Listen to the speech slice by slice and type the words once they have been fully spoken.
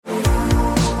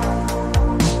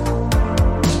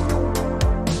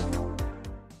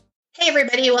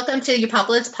everybody. Welcome to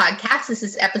Eupopolis podcast. This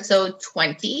is episode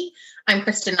 20. I'm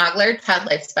Kristen Nogler, Child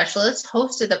Life Specialist,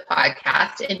 host of the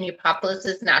podcast, and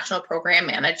Eupopolis' National Program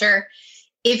Manager.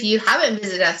 If you haven't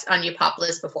visited us on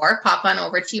Eupopolis before, pop on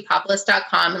over to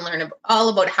eupopolis.com and learn all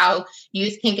about how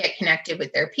youth can get connected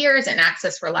with their peers and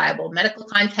access reliable medical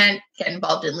content, get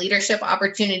involved in leadership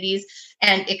opportunities,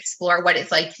 and explore what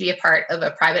it's like to be a part of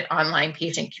a private online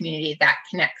patient community that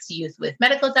connects youth with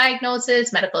medical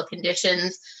diagnosis, medical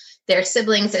conditions, their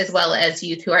siblings, as well as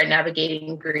youth who are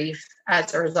navigating grief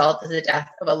as a result of the death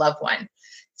of a loved one.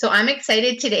 So I'm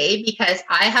excited today because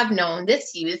I have known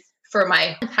this youth for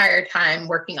my entire time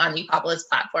working on the Eupopolis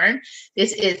platform.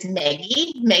 This is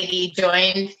Maggie. Maggie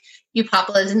joined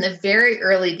Eupopolis in the very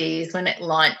early days when it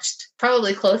launched,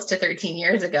 probably close to 13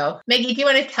 years ago. Maggie, do you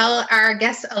want to tell our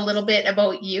guests a little bit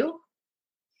about you?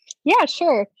 Yeah,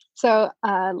 sure. So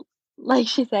like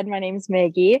she said, my name is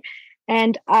Maggie,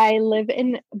 and I live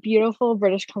in beautiful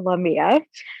British Columbia.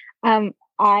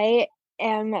 I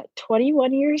am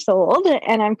 21 years old,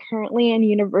 and I'm currently in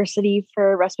university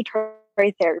for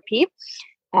respiratory therapy.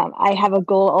 I have a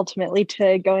goal ultimately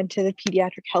to go into the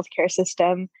pediatric healthcare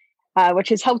system, which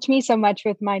has helped me so much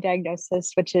with my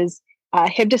diagnosis, which is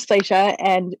hip dysplasia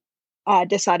and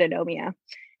dysautonomia.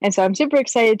 And so I'm super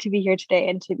excited to be here today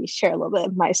and to share a little bit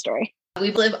of my story.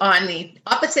 We live on the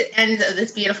opposite ends of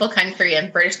this beautiful country,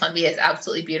 and British Columbia is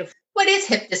absolutely beautiful. What is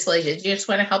hip dysplasia? Do you just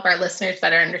want to help our listeners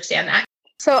better understand that?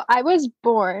 So I was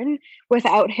born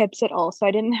without hips at all. So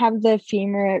I didn't have the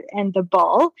femur and the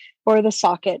ball or the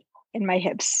socket in my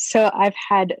hips. So I've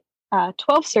had 12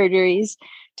 surgeries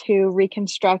to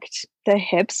reconstruct the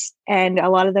hips. And a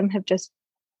lot of them have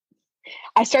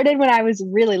I started when I was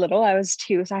really little. I was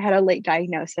 2. So I had a late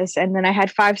diagnosis. And then I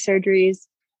had 5 surgeries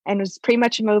and was pretty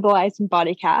much immobilized in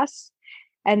body casts.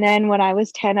 And then when I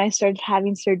was 10, I started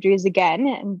having surgeries again.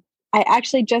 And I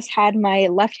actually just had my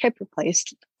left hip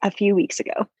replaced a few weeks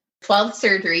ago. 12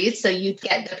 surgeries. So you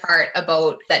get the part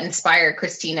about that inspired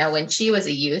Christina when she was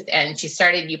a youth, and she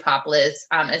started Eupopolis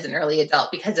as an early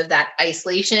adult because of that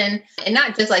isolation, and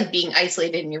not just like being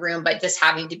isolated in your room, but just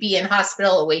having to be in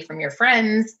hospital away from your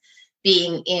friends,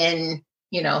 being in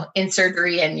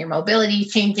surgery and your mobility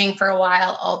changing for a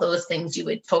while, all those things you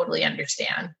would totally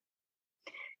understand.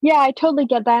 Yeah, I totally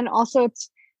get that. And also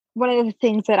it's one of the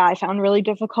things that I found really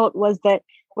difficult was that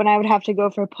when I would have to go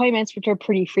for appointments, which are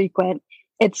pretty frequent,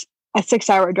 it's a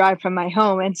 6-hour drive from my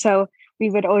home. And so we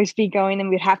would always be going and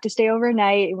we'd have to stay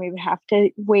overnight, and we would have to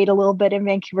wait a little bit in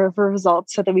Vancouver for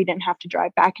results so that we didn't have to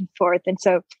drive back and forth. And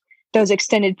so those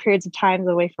extended periods of time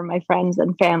away from my friends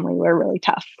and family were really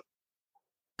tough.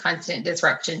 Constant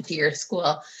disruption to your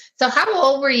school. So how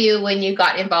old were you when you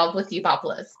got involved with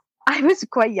Eupopolis? I was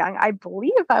quite young. I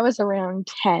believe I was around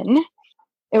 10.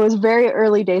 It was very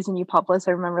early days in Eupopolis.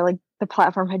 I remember the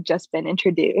platform had just been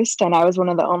introduced, and I was one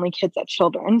of the only kids at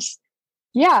Children's.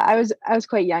 Yeah, I was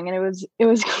quite young, and it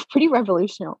was pretty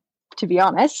revolutionary, to be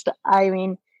honest. I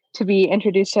mean, to be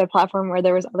introduced to a platform where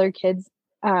there was other kids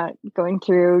going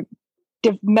through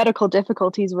medical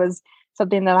difficulties was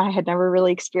something that I had never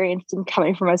really experienced. And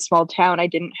coming from a small town, I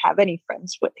didn't have any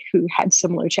friends who had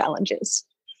similar challenges.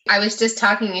 I was just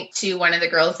talking to one of the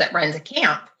girls that runs a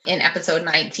camp in episode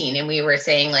 19, and we were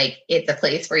saying it's a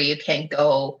place where you can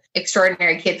go,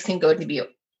 extraordinary kids can go to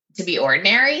be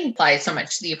ordinary. It applies so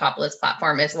much to the Eupopolis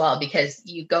platform as well, because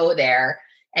you go there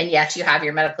and yes, you have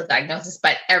your medical diagnosis,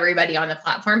 but everybody on the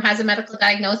platform has a medical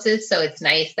diagnosis. So it's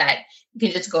nice that you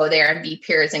can just go there and be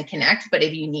peers and connect. But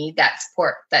if you need that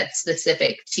support that's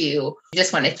specific to, you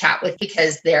just want to chat with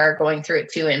because they're going through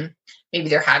it too. And maybe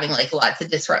they're having lots of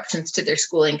disruptions to their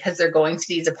schooling because they're going to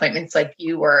these appointments like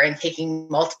you were and taking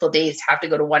multiple days to have to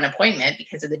go to one appointment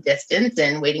because of the distance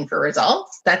and waiting for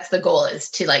results. That's the goal, is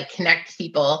to connect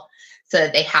people so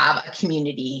that they have a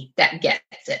community that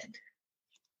gets it.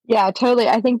 Yeah, totally.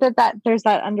 I think that there's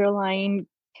that underlying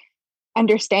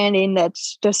understanding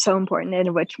that's just so important,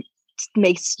 and which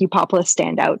makes Eupopolis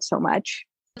stand out so much.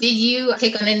 Did you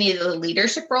take on any of the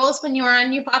leadership roles when you were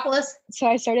on Eupopolis? So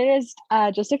I started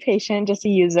as just a patient, just a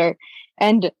user,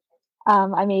 and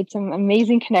I made some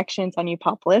amazing connections on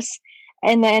Eupopolis.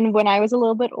 And then when I was a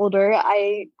little bit older,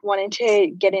 I wanted to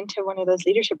get into one of those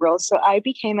leadership roles. So I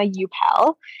became a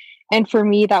UPAL. And for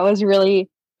me, that was really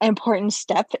an important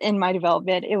step in my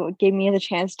development. It gave me the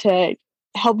chance to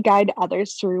help guide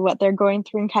others through what they're going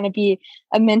through and kind of be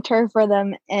a mentor for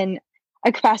them in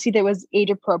a capacity that was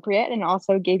age appropriate, and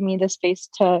also gave me the space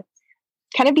to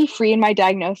kind of be free in my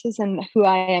diagnosis and who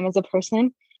I am as a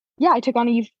person. Yeah, I took on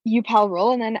a UPAL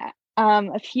role, and then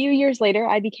a few years later,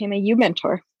 I became a U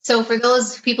mentor. So for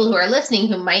those people who are listening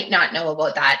who might not know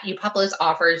about that, Eupopolis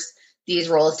offers these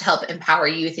roles to help empower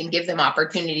youth and give them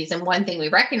opportunities. And one thing we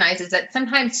recognize is that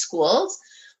sometimes schools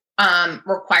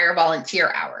require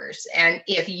volunteer hours. And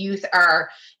if youth are,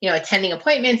 attending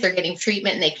appointments or getting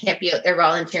treatment and they can't be out there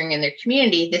volunteering in their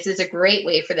community, this is a great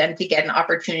way for them to get an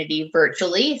opportunity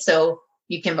virtually. So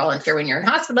you can volunteer when you're in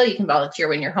hospital, you can volunteer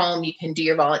when you're home, you can do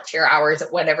your volunteer hours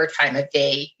at whatever time of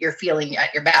day you're feeling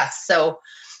at your best. So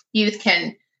youth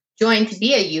can join to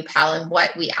be a UPAL. And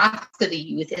what we ask of the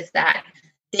youth is that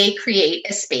they create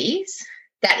a space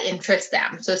that interests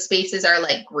them. So spaces are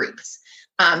like groups.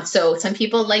 So some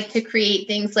people like to create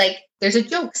things like there's a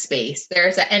joke space,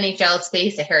 there's an NHL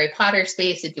space, a Harry Potter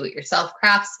space, a do-it-yourself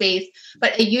craft space,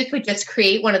 but a youth would just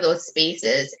create one of those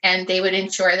spaces and they would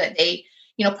ensure that they,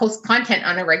 post content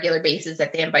on a regular basis,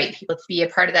 that they invite people to be a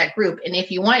part of that group. And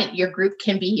if you want, your group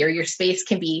can be, or your space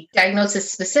can be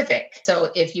diagnosis specific.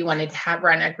 So if you wanted to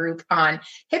run a group on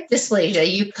hip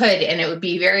dysplasia, you could, and it would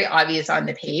be very obvious on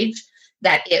the page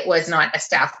that it was not a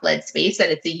staff-led space,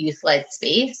 that it's a youth-led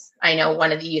space. I know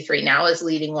one of the youth right now is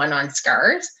leading one on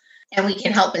scars, and we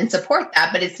can help and support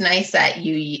that. But it's nice that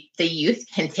the youth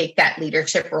can take that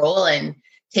leadership role and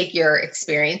take your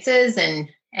experiences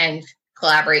and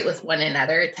collaborate with one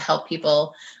another to help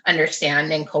people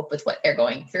understand and cope with what they're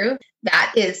going through.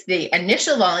 That is the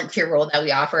initial volunteer role that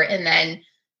we offer. And then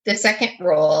the second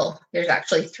role, there's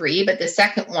actually three, but the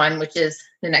second one, which is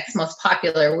the next most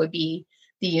popular, would be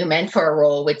the U Mentor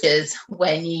role, which is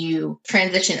when you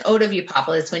transition out of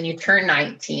UPOPLIS, when you turn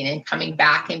 19 and coming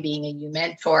back and being a U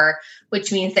Mentor,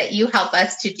 which means that you help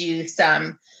us to do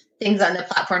some things on the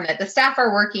platform that the staff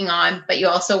are working on, but you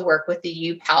also work with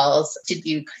the UPALs to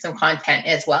do some content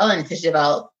as well and to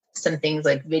develop some things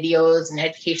like videos and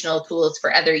educational tools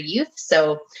for other youth.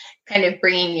 So kind of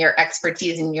bringing your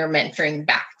expertise and your mentoring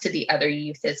back to the other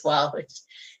youth as well, which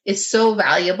is so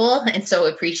valuable and so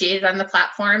appreciated on the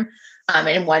platform.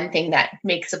 And one thing that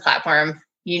makes the platform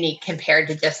unique compared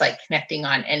to just like connecting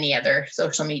on any other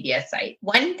social media site.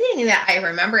 One thing that I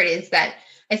remembered is that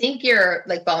I think your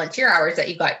like volunteer hours that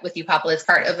you got with UPOPLA is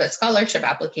part of a scholarship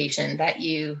application that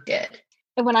you did.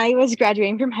 When I was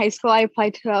graduating from high school, I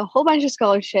applied to a whole bunch of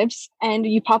scholarships, and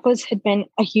UPOPLA's had been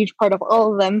a huge part of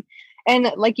all of them.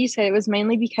 And like you said, it was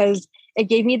mainly because it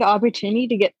gave me the opportunity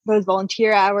to get those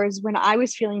volunteer hours when I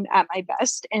was feeling at my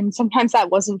best. And sometimes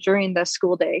that wasn't during the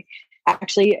school day.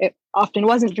 Actually, it often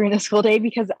wasn't during the school day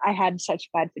because I had such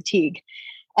bad fatigue.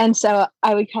 And so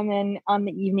I would come in on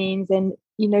the evenings and,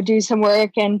 do some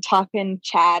work and talk and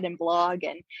chat and blog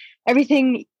and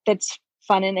everything that's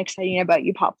fun and exciting about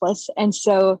UPOPLIS. And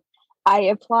so I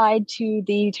applied to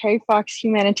the Terry Fox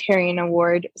Humanitarian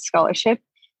Award Scholarship,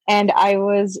 and I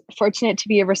was fortunate to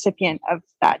be a recipient of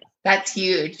that. That's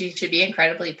huge. You should be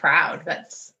incredibly proud.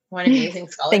 That's one amazing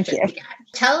scholarship. Thank you.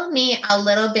 Tell me a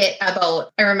little bit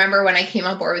about, I remember when I came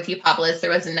on board with UPOPLIS, there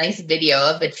was a nice video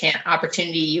of a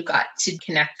opportunity you got to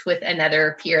connect with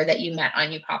another peer that you met on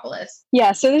UPOPLIS.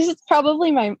 Yeah, so this is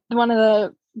probably one of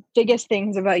the biggest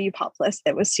things about UPOPLIS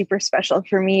that was super special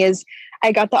for me is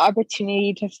I got the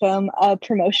opportunity to film a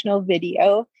promotional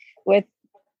video with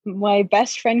my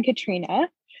best friend, Katrina.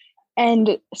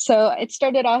 And so it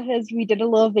started off as we did a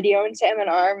little video in Salmon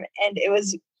Arm, and it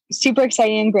was super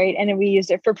exciting and great. And we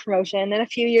used it for promotion. And then a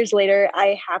few years later,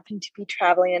 I happened to be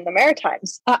traveling in the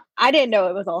Maritimes. I didn't know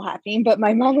it was all happening, but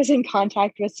my mom was in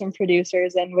contact with some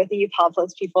producers and with the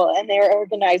UPOPLIS people, and they were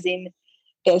organizing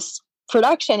this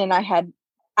production. And I had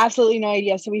absolutely no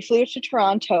idea. So we flew to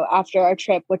Toronto after our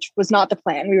trip, which was not the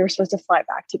plan. We were supposed to fly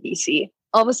back to BC.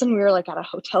 All of a sudden we were like at a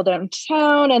hotel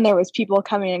downtown and there was people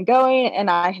coming and going, and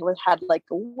I had like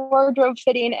a wardrobe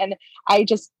fitting, and I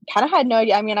just kind of had no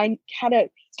idea. I mean, I kind of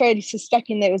started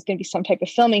suspecting that it was going to be some type of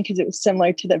filming because it was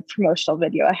similar to the promotional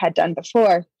video I had done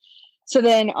before. So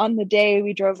then on the day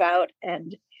we drove out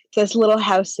and this little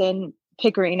house in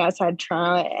Pickering outside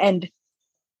Toronto, and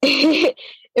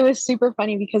it was super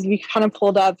funny because we kind of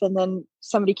pulled up and then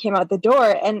somebody came out the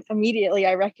door, and immediately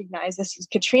I recognized this was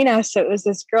Katrina. So it was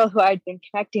this girl who I'd been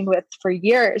connecting with for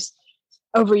years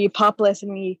over UPOPLIS,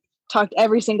 and we talked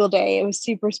every single day. It was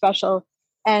super special.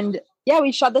 And yeah,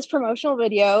 we shot this promotional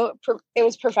video. It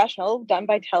was professional, done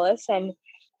by TELUS, and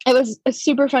it was a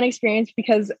super fun experience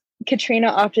because Katrina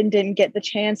often didn't get the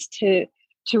chance to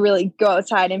really go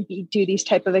outside and do these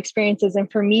type of experiences.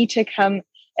 And for me to come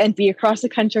and be across the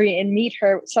country and meet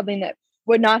her, something that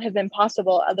would not have been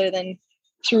possible other than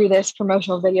through this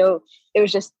promotional video, it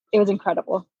was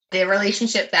incredible. The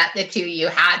relationship that the two of you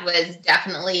had was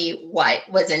definitely what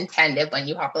was intended when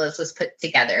Youpopolis was put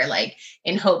together, like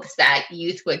in hopes that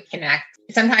youth would connect.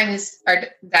 Sometimes our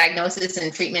diagnosis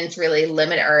and treatments really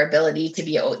limit our ability to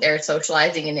be out there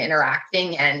socializing and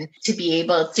interacting, and to be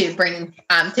able to bring,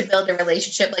 to build a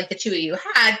relationship like the two of you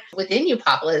had within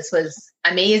Youpopolis was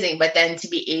amazing. But then to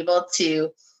be able to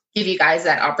give you guys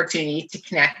that opportunity to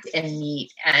connect and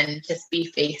meet and just be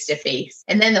face to face.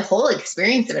 And then the whole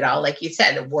experience of it all, like you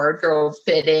said, the wardrobe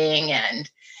fitting and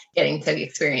getting to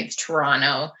experience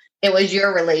Toronto. It was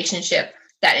your relationship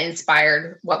that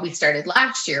inspired what we started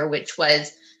last year, which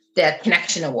was the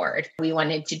Connection Award. We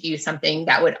wanted to do something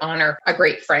that would honor a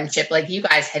great friendship like you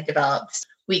guys had developed.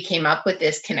 We came up with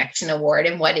this Connection Award.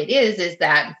 And what it is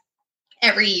that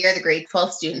every year, the grade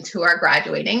 12 students who are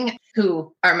graduating,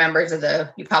 who are members of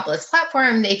the Youpopolis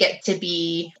platform, they get to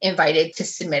be invited to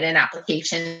submit an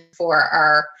application for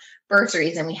our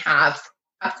bursaries. And we have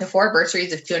up to 4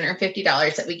 bursaries of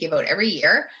 $250 that we give out every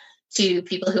year to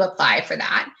people who apply for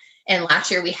that. And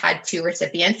last year we had 2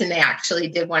 recipients, and they actually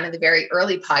did one of the very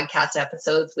early podcast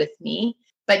episodes with me.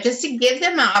 But just to give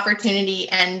them an opportunity,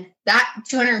 and that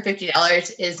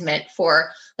 $250 is meant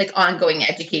for like ongoing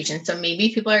education. So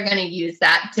maybe people are going to use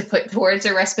that to put towards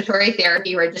a respiratory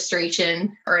therapy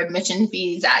registration or admission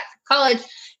fees at college.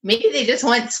 Maybe they just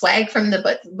want swag from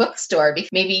the bookstore.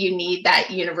 Maybe you need that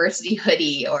university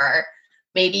hoodie, or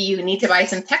maybe you need to buy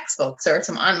some textbooks or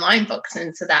some online books.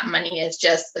 And so that money is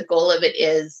just, the goal of it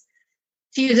is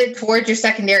to use it towards your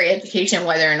secondary education,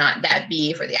 whether or not that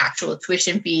be for the actual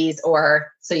tuition fees, or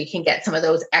so you can get some of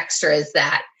those extras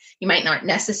that you might not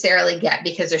necessarily get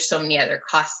because there's so many other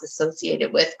costs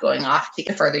associated with going off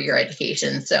to further your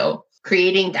education. So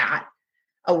creating that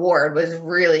award was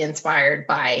really inspired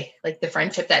by like the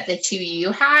friendship that the two of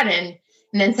you had, and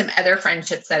then some other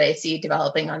friendships that I see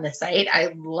developing on the site.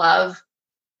 I love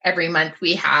every month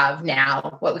we have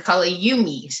now what we call a You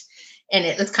Meet. And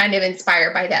it was kind of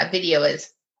inspired by that video,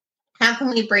 is how can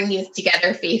we bring youth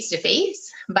together face to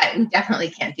face? But we definitely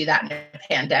can't do that in a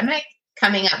pandemic.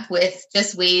 Coming up with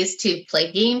just ways to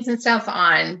play games and stuff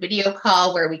on video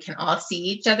call where we can all see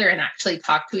each other and actually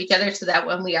talk to each other, so that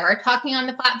when we are talking on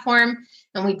the platform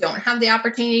and we don't have the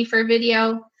opportunity for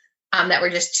video, that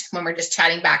when we're just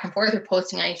chatting back and forth or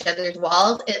posting on each other's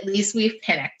walls, at least we've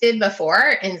connected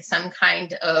before in some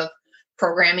kind of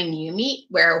programming You Meet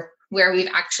where we've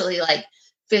actually like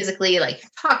physically like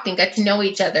talked and got to know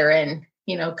each other, and,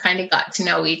 you know, kind of got to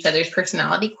know each other's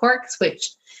personality quirks, which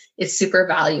is super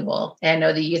valuable. And I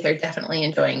know the youth are definitely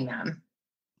enjoying them.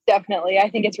 Definitely. I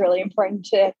think it's really important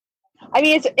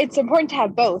it's important to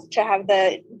have both, to have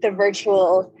the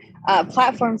virtual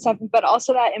platform stuff, but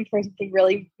also that in-person thing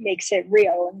really makes it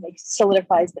real and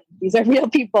solidifies that these are real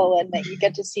people and that you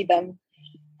get to see them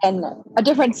in a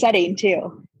different setting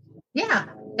too. Yeah,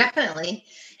 definitely.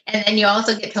 And then you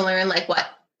also get to learn like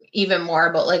even more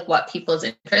about like what people's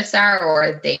interests are,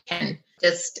 or they can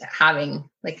just having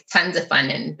like tons of fun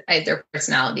and their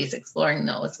personalities, exploring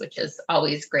those, which is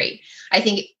always great. I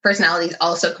think personalities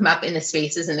also come up in the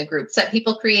spaces and the groups that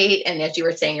people create. And as you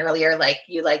were saying earlier, like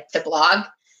you like to blog.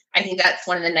 I think that's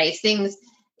one of the nice things,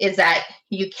 is that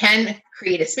you can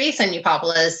create a space on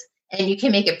Youpopolis and you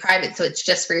can make it private, so it's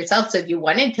just for yourself. So if you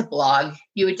wanted to blog,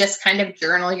 you would just kind of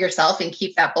journal yourself and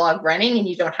keep that blog running, and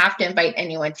you don't have to invite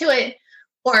anyone to it.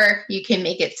 Or you can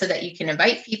make it so that you can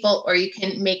invite people, or you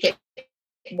can make it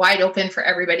wide open for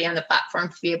everybody on the platform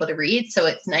to be able to read. So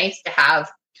it's nice to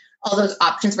have all those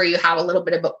options where you have a little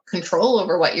bit of control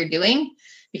over what you're doing,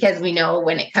 because we know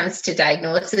when it comes to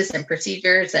diagnosis and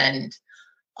procedures and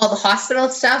all the hospital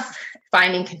stuff,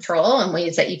 finding control and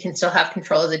ways that you can still have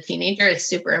control as a teenager is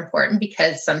super important,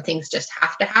 because some things just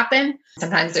have to happen.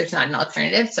 Sometimes there's not an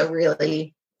alternative. So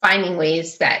really finding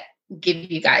ways that give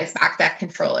you guys back that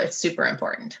control is super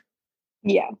important.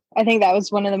 Yeah, I think that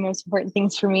was one of the most important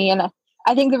things for me. And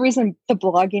I think the reason the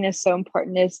blogging is so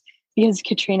important is because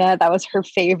Katrina, that was her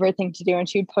favorite thing to do. And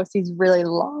she would post these really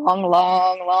long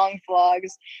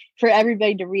vlogs for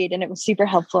everybody to read. And it was super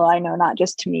helpful, I know, not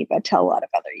just to me, but to a lot of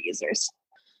other users.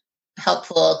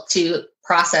 Helpful to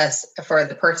process for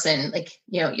the person. Like,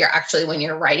 you know, you're actually, when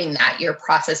you're writing that, you're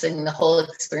processing the whole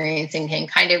experience and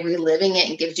kind of reliving it,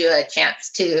 and gives you a chance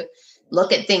to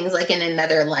look at things like in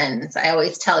another lens. I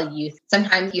always tell youth,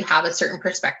 sometimes you have a certain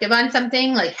perspective on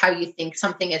something, like how you think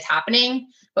something is happening.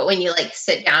 But when you like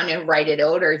sit down and write it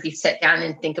out, or if you sit down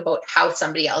and think about how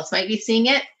somebody else might be seeing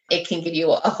it, it can give you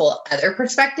a whole other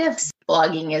perspective.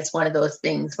 Blogging is one of those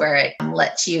things where it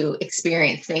lets you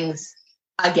experience things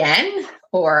again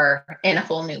or in a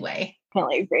whole new way.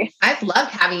 Totally agree. I've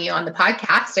loved having you on the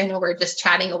podcast. I know we're just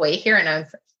chatting away here, and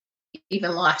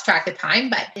even lost track of time.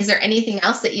 But is there anything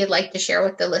else that you'd like to share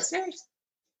with the listeners?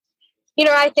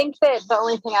 I think that the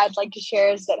only thing I'd like to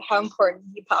share is that how important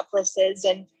Upopolis is.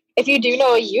 And if you do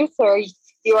know a youth or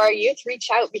you are a youth, reach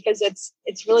out, because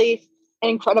it's really an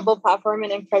incredible platform,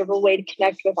 an incredible way to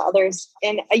connect with others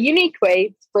in a unique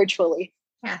way virtually.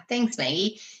 Yeah, thanks,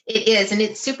 Maggie. It is. And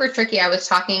it's super tricky. I was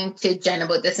talking to Jen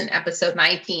about this in episode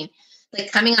 19,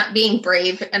 like coming up, being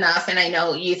brave enough. And I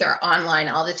know youth are online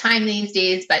all the time these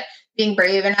days, but being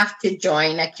brave enough to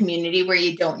join a community where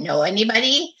you don't know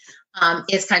anybody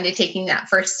is kind of taking that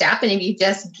first step. And if you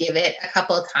just give it a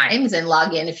couple of times and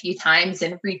log in a few times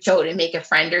and reach out and make a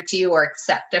friend or two, or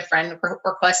accept a friend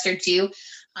request or two,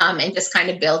 and just kind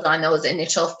of build on those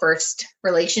initial first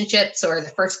relationships or the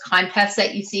first contest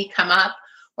that you see come up,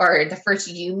 or the first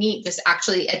you meet, just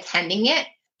actually attending it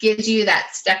gives you that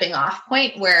stepping off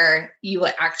point where you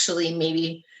will actually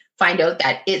maybe find out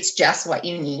that it's just what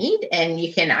you need, and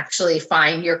you can actually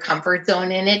find your comfort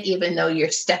zone in it, even though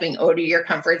you're stepping out of your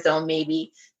comfort zone,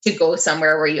 maybe to go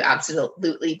somewhere where you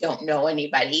absolutely don't know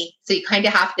anybody. So you kind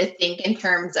of have to think in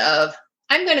terms of,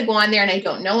 I'm going to go on there and I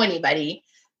don't know anybody,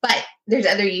 but there's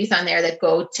other youth on there that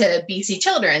go to BC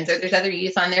Children's, or there's other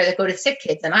youth on there that go to Sick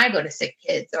Kids and I go to Sick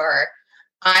Kids, or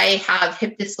I have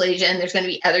hip dysplasia and there's going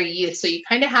to be other youth. So you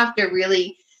kind of have to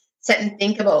really sit and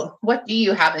think about, what do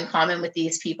you have in common with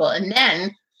these people? And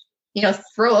then,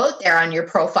 throw out there on your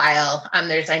profile.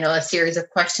 There's, I know, a series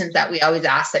of questions that we always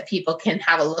ask that people can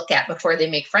have a look at before they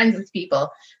make friends with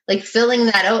people, like filling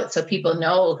that out so people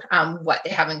know what they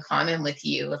have in common with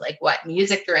you, like what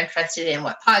music they're interested in,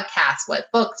 what podcasts,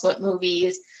 what books, what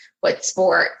movies, what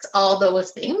sports, all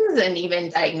those things, and even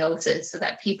diagnoses, so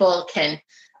that people can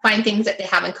find things that they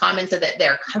have in common so that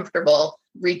they're comfortable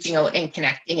reaching out and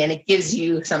connecting. And it gives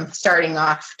you some starting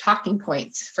off talking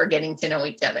points for getting to know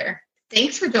each other.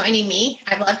 Thanks for joining me.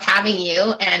 I've loved having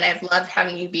you, and I've loved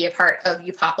having you be a part of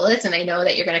Upopolis. And I know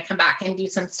that you're going to come back and do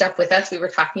some stuff with us. We were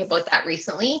talking about that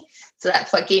recently. So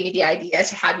that's what gave me the idea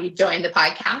to have you join the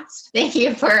podcast. Thank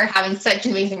you for having such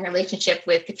an amazing relationship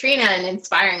with Katrina and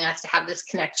inspiring us to have this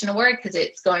connection award, because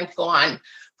it's going to go on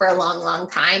for a long, long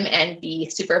time and be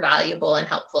super valuable and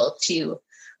helpful to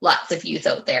lots of youth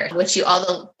out there. I wish you all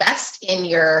the best in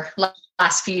your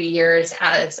last few years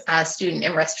as a student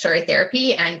in respiratory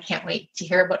therapy, and can't wait to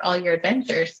hear about all your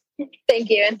adventures. Thank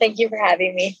you. And thank you for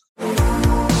having me.